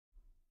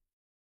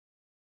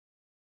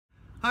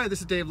Hi,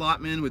 this is Dave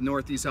Lotman with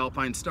Northeast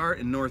Alpine Start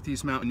and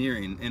Northeast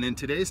Mountaineering, and in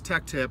today's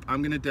tech tip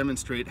I'm going to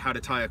demonstrate how to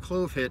tie a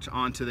clove hitch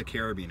onto the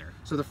carabiner.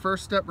 So the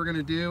first step we're going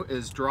to do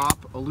is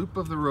drop a loop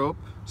of the rope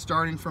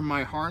starting from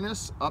my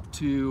harness up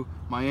to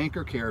my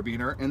anchor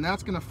carabiner, and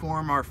that's going to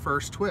form our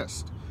first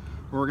twist.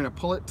 We're going to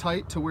pull it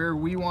tight to where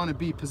we want to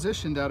be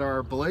positioned at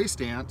our belay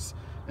stance,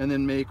 and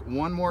then make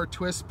one more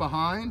twist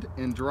behind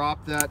and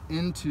drop that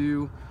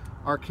into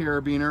our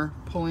carabiner,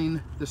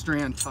 pulling the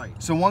strand tight.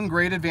 So one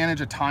great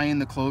advantage of tying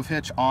the clove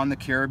hitch on the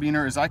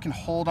carabiner is I can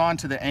hold on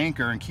to the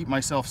anchor and keep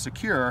myself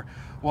secure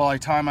while I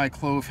tie my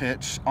clove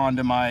hitch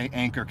onto my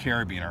anchor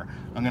carabiner.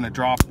 I'm going to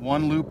drop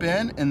one loop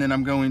in, and then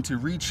I'm going to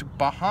reach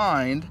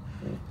behind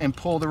and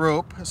pull the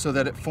rope so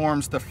that it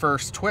forms the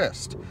first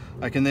twist.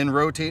 I can then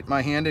rotate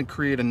my hand and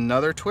create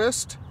another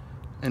twist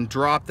and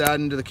drop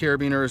that into the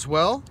carabiner as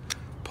well,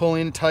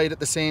 pulling tight at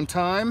the same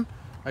time.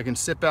 I can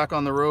sit back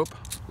on the rope,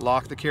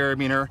 lock the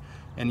carabiner,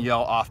 and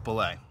yell off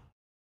belay.